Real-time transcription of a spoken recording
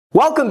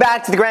Welcome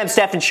back to the Graham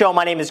Stephan Show.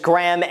 My name is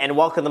Graham and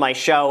welcome to my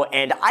show.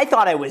 And I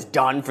thought I was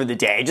done for the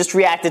day. I just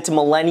reacted to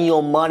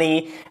millennial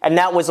money and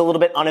that was a little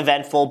bit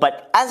uneventful.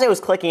 But as I was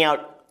clicking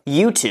out,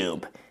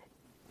 YouTube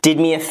did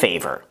me a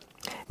favor.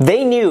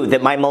 They knew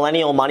that my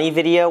millennial money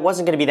video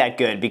wasn't going to be that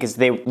good because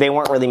they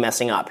weren't really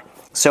messing up.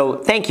 So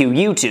thank you,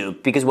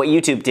 YouTube, because what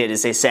YouTube did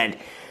is they said,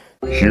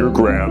 "Here,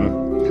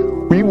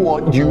 Graham, we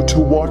want you to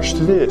watch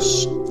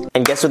this."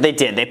 And guess what they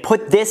did? They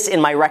put this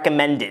in my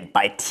recommended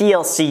by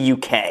TLC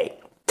UK.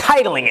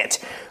 Titling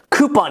it,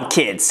 Coupon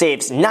Kid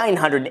Saves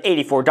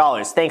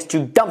 $984 thanks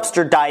to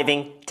dumpster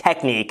diving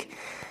technique.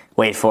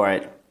 Wait for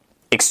it.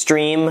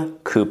 Extreme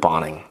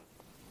couponing.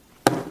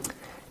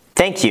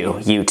 Thank you,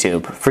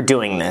 YouTube, for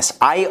doing this.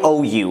 I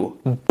owe you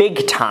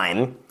big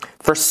time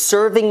for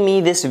serving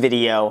me this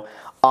video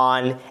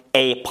on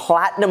a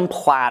platinum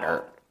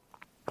platter.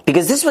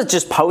 Because this was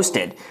just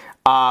posted.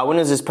 When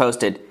was this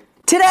posted?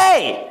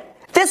 Today!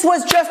 This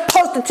was just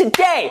posted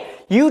today!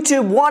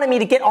 YouTube wanted me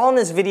to get on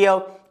this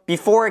video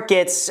before it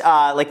gets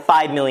like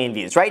 5 million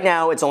views. Right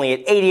now, it's only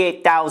at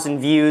 88,000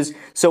 views,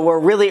 so we're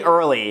really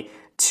early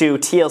to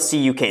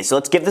TLC UK. So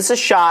let's give this a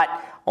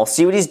shot. I'll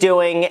see what he's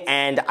doing,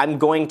 and I'm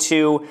going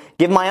to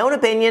give my own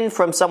opinion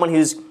from someone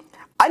who's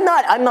I'm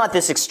not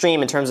this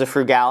extreme in terms of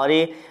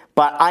frugality,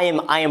 but I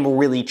am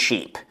really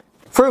cheap.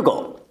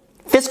 Frugal.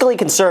 Fiscally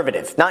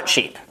conservative, not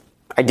cheap.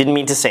 I didn't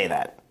mean to say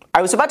that.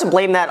 I was about to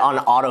blame that on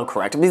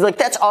autocorrect. I'd be like,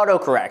 that's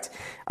autocorrect.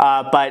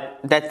 But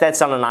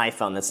that's on an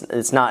iPhone.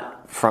 It's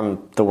not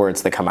from the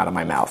words that come out of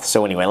my mouth.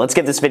 So anyway, let's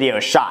give this video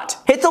a shot.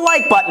 Hit the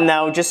like button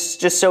though,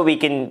 just so we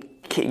can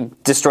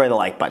destroy the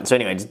like button. So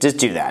anyway, just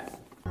do that.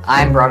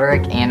 I'm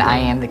Broderick and I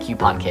am the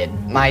Coupon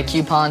Kid. My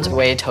coupons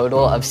weigh a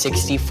total of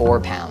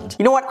 64 pounds.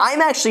 You know what?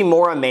 I'm actually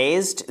more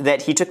amazed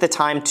that he took the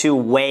time to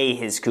weigh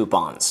his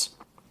coupons.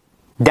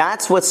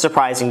 That's what's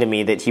surprising to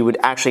me, that he would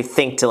actually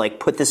think to like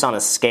put this on a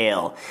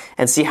scale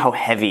and see how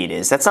heavy it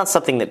is. That's not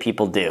something that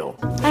people do.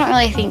 I don't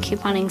really think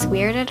couponing's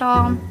weird at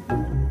all.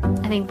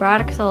 I think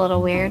Broderick's a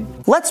little weird.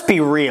 Let's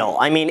be real.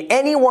 I mean,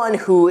 anyone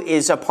who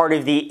is a part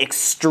of the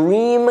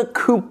extreme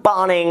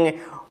couponing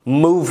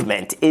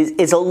movement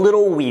is a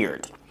little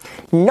weird.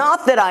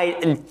 Not that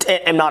I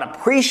am not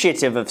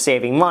appreciative of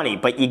saving money,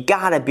 but you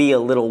gotta be a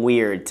little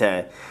weird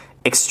to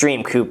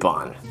extreme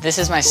coupon. This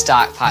is my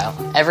stockpile.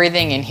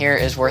 Everything in here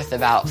is worth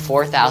about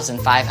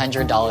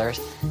 $4,500,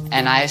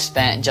 and I've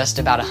spent just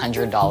about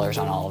 $100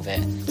 on all of it.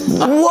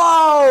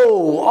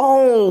 Whoa!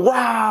 Oh,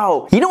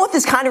 wow! You know what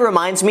this kind of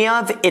reminds me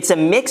of? It's a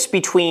mix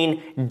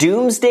between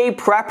doomsday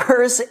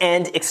preppers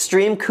and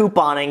extreme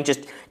couponing.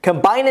 Just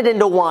combine it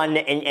into one,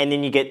 and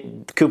then you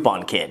get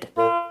Coupon Kid.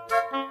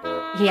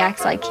 He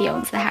acts like he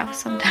owns the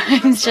house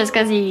sometimes just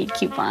because he needs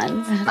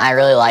coupons. I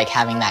really like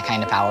having that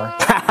kind of power.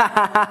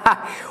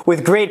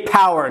 With great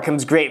power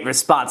comes great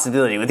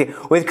responsibility.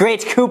 With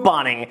great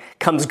couponing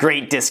comes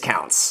great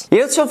discounts. You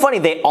know, it's so funny,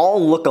 they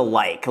all look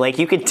alike. Like,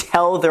 you can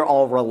tell they're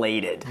all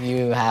related.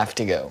 You have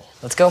to go.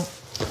 Let's go.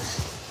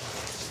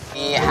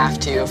 We have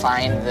to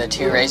find the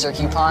 2 razor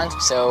coupons,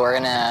 so we're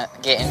gonna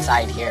get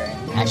inside here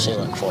and actually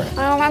look for it.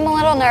 I'm a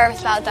little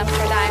nervous about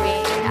dumpster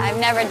diving. I've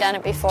never done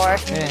it before.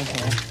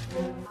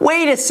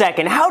 Wait a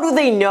second, how do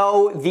they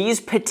know these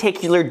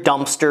particular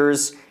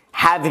dumpsters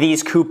have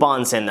these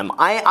coupons in them?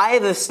 I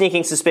have a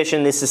sneaking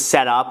suspicion this is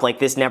set up, like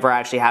this never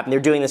actually happened. They're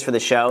doing this for the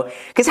show.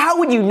 Because how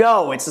would you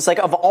know? It's just like,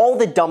 of all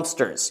the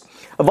dumpsters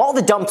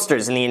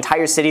in the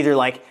entire city,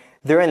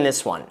 they're in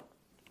this one.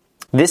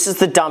 This is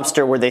the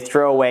dumpster where they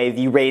throw away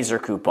the razor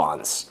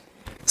coupons.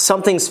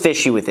 Something's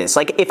fishy with this.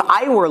 Like, if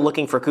I were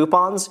looking for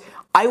coupons,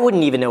 I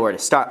wouldn't even know where to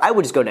start. I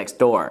would just go next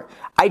door.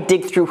 I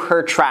dig through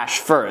her trash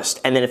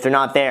first, and then if they're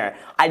not there,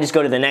 I just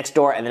go to the next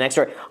door and the next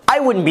door. I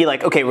wouldn't be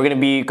like, okay, we're gonna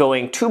be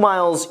going 2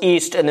 miles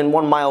east and then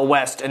 1 mile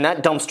west, and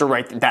that dumpster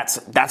right there,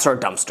 that's our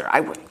dumpster.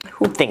 I wouldn't.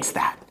 Who thinks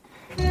that?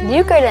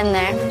 You get in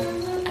there.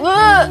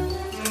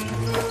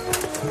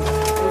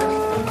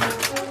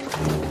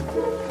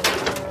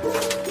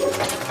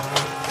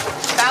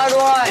 Found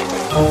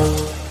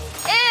one!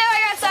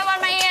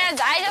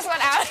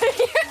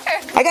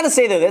 I gotta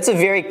say though, that's a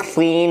very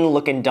clean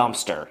looking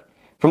dumpster.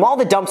 From all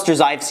the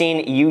dumpsters I've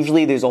seen,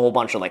 usually there's a whole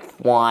bunch of like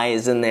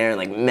flies in there,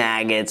 like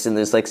maggots, and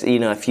there's like, you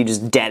know, a few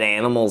just dead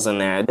animals in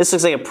there. This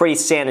looks like a pretty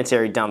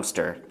sanitary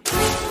dumpster.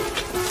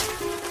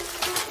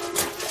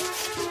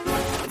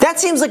 That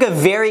seems like a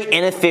very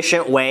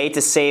inefficient way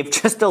to save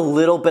just a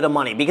little bit of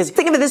money. Because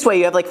think of it this way,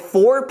 you have like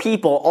 4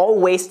 people all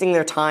wasting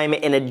their time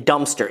in a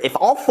dumpster. If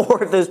all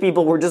 4 of those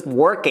people were just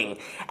working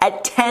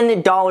at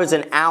 $10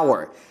 an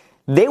hour,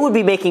 they would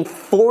be making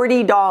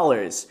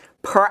 $40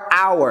 per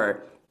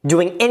hour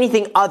doing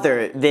anything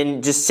other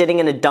than just sitting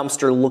in a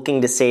dumpster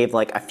looking to save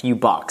like a few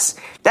bucks.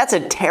 That's a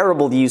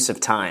terrible use of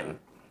time.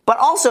 But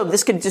also,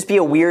 this could just be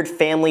a weird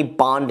family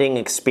bonding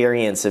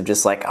experience of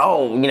just like,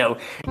 oh, you know,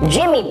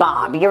 Jimmy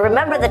Bob, you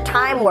remember the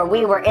time where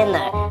we were in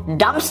the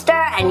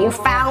dumpster and you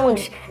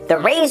found the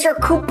razor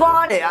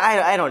coupon?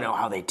 I don't know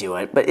how they do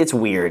it, but it's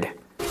weird.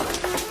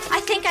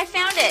 I think I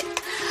found it.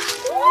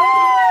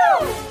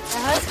 Woo!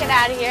 Let's get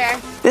out of here.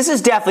 This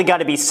has definitely got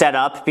to be set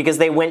up because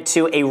they went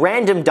to a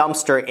random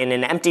dumpster in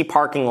an empty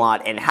parking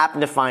lot and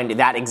happened to find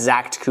that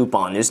exact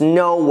coupon. There's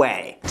no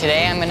way.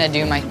 Today I'm gonna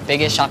do my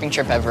biggest shopping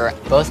trip ever.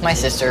 Both my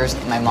sisters,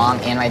 my mom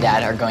and my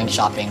dad are going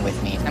shopping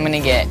with me. I'm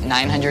gonna get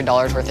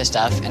 $900 worth of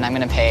stuff and I'm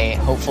gonna pay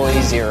hopefully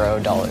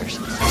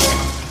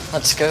 $0.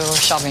 Let's go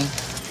shopping.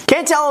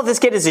 Can't tell if this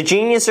kid is a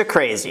genius or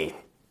crazy.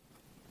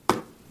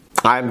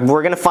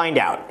 We're gonna find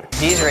out.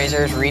 These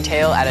razors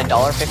retail at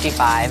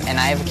 $1.55 and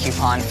I have a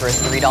coupon for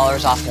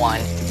 $3 off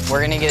one. We're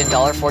gonna get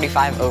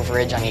 $1.45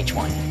 overage on each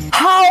one.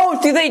 How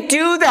do they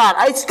do that?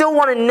 I still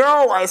want to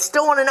know. I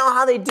still want to know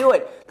how they do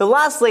it. The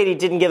last lady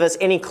didn't give us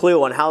any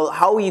clue on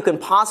how you can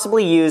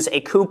possibly use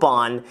a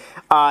coupon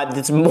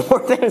that's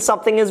more than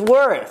something is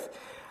worth.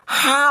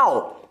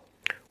 How?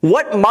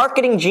 What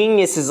marketing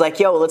genius is like,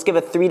 yo, let's give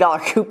a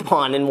 $3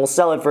 coupon and we'll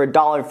sell it for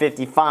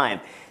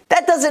 $1.55?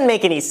 That doesn't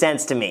make any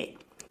sense to me.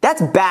 That's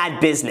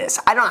bad business.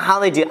 I don't know how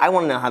they do it. I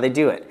want to know how they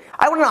do it.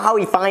 I want to know how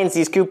he finds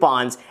these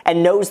coupons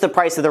and knows the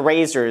price of the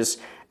razors.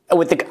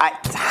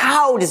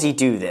 How does he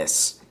do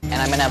this? And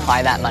I'm gonna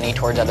apply that money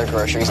towards other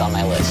groceries on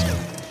my list.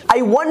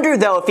 I wonder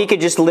though if he could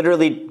just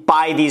literally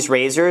buy these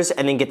razors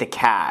and then get the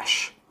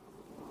cash.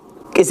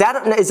 Is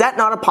that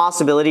not a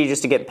possibility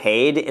just to get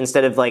paid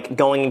instead of like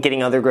going and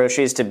getting other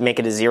groceries to make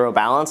it a zero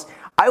balance?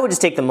 I would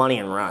just take the money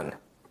and run.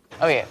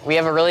 Okay, we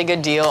have a really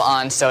good deal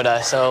on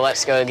soda, so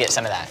let's go get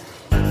some of that.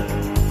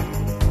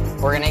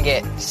 We're gonna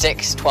get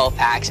 6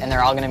 12-packs and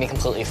they're all gonna be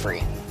completely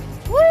free.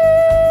 Woo!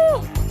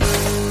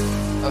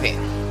 Okay.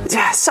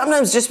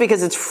 Sometimes just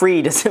because it's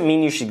free doesn't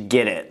mean you should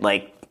get it.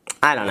 Like,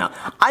 I don't know.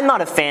 I'm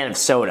not a fan of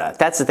soda.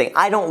 That's the thing.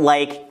 I don't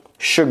like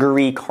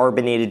sugary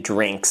carbonated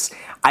drinks.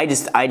 I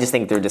just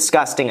think they're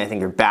disgusting. I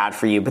think they're bad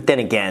for you. But then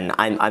again,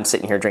 I'm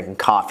sitting here drinking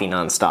coffee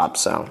nonstop,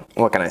 so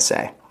what can I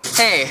say?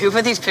 Hey, who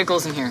put these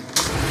pickles in here?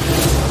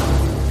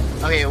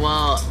 Okay,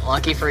 well,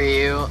 lucky for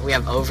you, we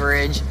have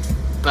overage.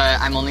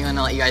 But I'm only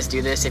gonna let you guys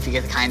do this if you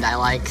get the kind I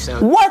like,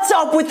 so... What's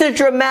up with the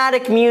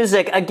dramatic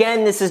music?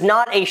 Again, this is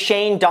not a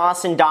Shane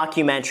Dawson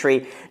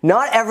documentary.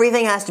 Not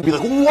everything has to be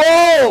like,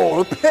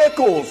 Whoa, the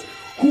pickles!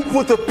 Who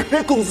put the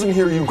pickles in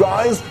here, you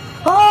guys?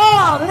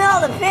 oh,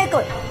 no, the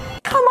pickle.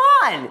 Come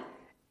on.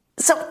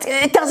 So,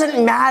 it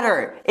doesn't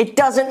matter. It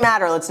doesn't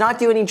matter. Let's not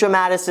do any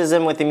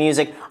dramaticism with the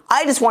music.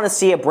 I just want to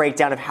see a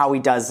breakdown of how he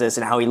does this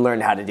and how he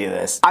learned how to do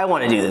this. I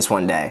want to do this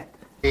one day.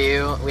 We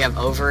have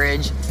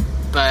overage.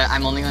 But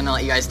I'm only gonna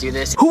let you guys do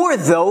this. Who are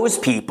those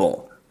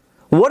people?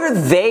 What are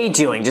they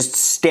doing, just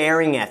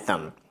staring at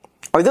them?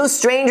 Are those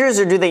strangers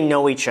or do they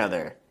know each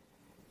other?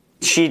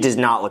 She does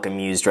not look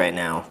amused right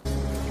now.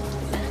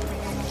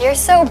 You're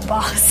so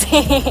bossy.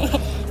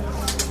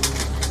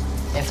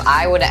 If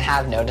I wouldn't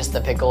have noticed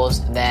the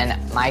pickles, then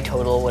my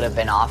total would have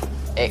been off.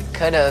 It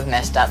could have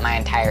messed up my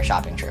entire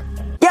shopping trip.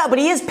 Yeah, but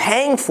he is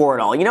paying for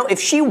it all. You know, if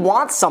she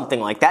wants something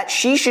like that,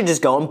 she should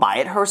just go and buy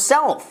it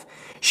herself.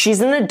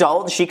 She's an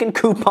adult. She can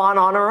coupon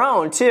on her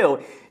own, too.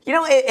 You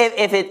know,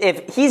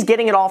 if he's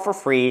getting it all for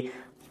free,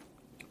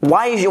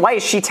 why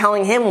is she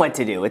telling him what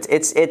to do?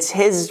 It's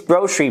his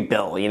grocery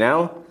bill, you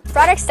know?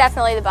 Broderick's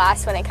definitely the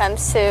boss when it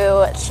comes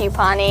to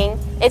couponing.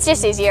 It's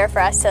just easier for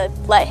us to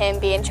let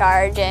him be in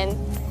charge and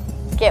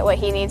get what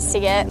he needs to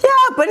get.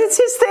 Yeah, but it's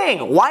his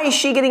thing. Why is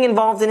she getting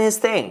involved in his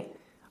thing?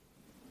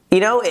 You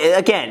know,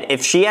 again,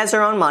 if she has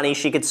her own money,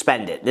 she could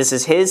spend it. This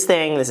is his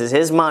thing. This is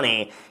his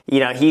money.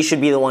 You know, he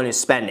should be the one who's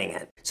spending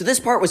it. So this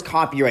part was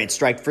copyright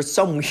striked for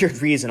some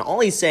weird reason. All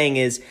he's saying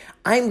is,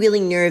 I'm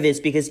really nervous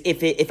because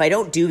if I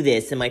don't do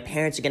this, then my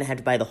parents are going to have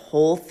to buy the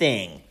whole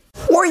thing.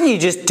 Or you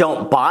just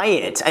don't buy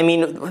it. I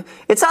mean,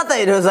 it's not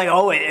that it was like,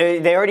 oh,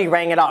 they already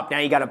rang it up, now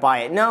you got to buy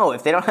it. No,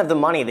 if they don't have the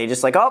money, they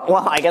just like, oh,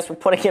 well, I guess we're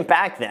putting it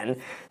back then.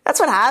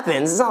 That's what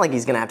happens. It's not like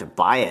he's going to have to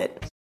buy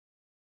it.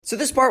 So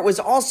this part was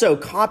also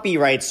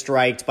copyright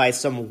striked by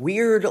some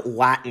weird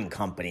Latin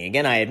company.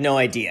 Again, I had no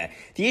idea.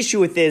 The issue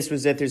with this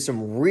was that there's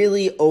some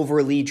really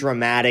overly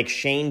dramatic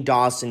Shane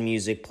Dawson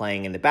music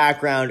playing in the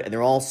background, and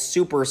they're all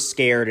super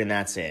scared, and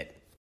that's it.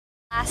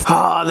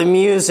 Oh, the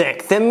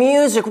music. The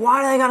music.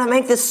 Why do they gotta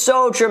make this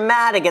so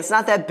dramatic? It's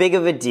not that big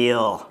of a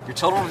deal. Your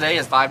total today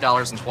is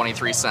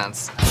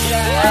 $5.23.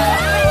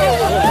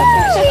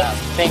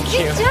 Thank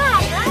you. Good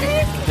job,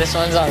 This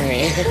one's on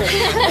me.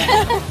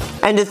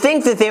 And to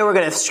think that they were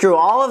going to screw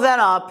all of that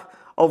up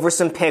over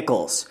some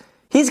pickles.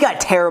 He's got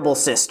terrible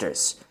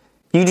sisters.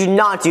 You do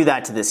not do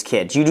that to this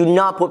kid. You do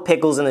not put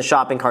pickles in the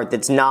shopping cart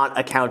that's not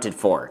accounted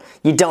for.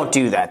 You don't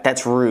do that.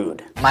 That's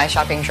rude. My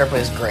shopping trip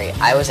was great.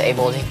 I was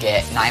able to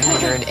get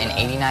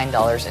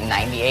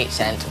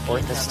 $989.98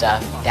 worth of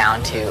stuff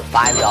down to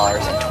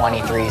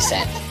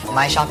 $5.23.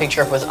 My shopping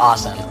trip was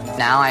awesome.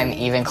 Now I'm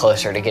even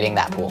closer to getting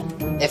that pool.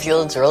 It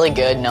feels really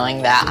good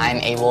knowing that I'm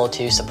able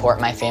to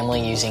support my family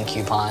using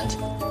coupons.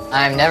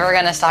 I'm never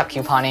gonna stop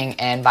couponing,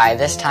 and by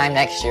this time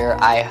next year,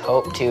 I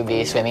hope to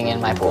be swimming in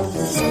my pool.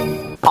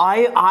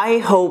 I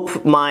hope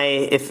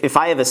if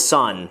I have a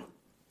son,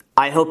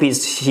 I hope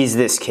he's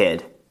this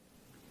kid.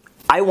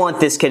 I want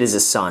this kid as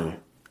a son.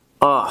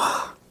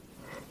 Ugh.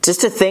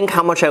 Just to think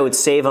how much I would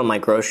save on my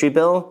grocery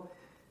bill.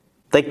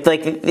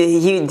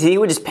 He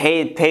would just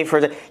pay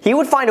for he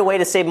would find a way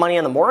to save money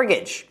on the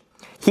mortgage.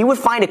 He would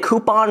find a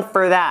coupon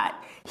for that.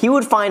 He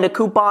would find a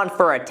coupon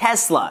for a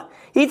Tesla.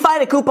 He'd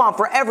find a coupon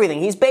for everything.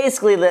 He's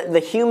basically the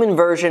human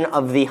version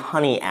of the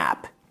Honey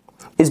app.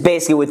 Is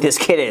basically what this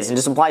kid is, and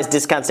just applies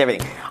discounts to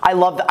everything. I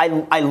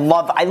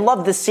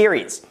love this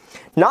series.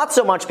 Not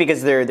so much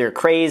because they're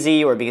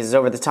crazy or because it's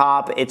over the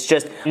top. It's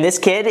just this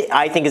kid,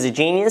 I think, is a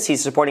genius.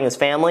 He's supporting his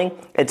family.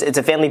 It's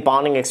a family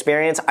bonding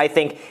experience. I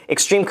think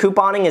extreme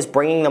couponing is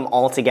bringing them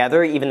all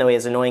together. Even though he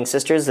has annoying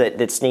sisters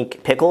that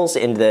sneak pickles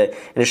into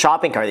the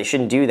shopping cart, they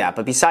shouldn't do that.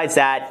 But besides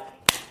that,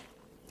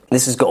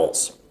 this is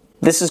goals.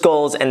 This is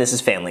goals, and this is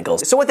family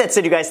goals. So with that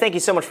said, you guys, thank you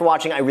so much for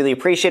watching. I really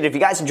appreciate it. If you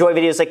guys enjoy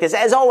videos like this,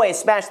 as always,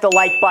 smash the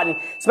like button,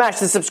 smash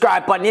the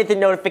subscribe button, hit the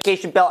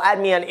notification bell, add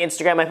me on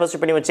Instagram. I post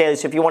up pretty much daily,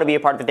 so if you want to be a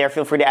part of it there,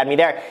 feel free to add me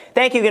there.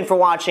 Thank you again for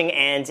watching,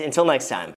 and until next time.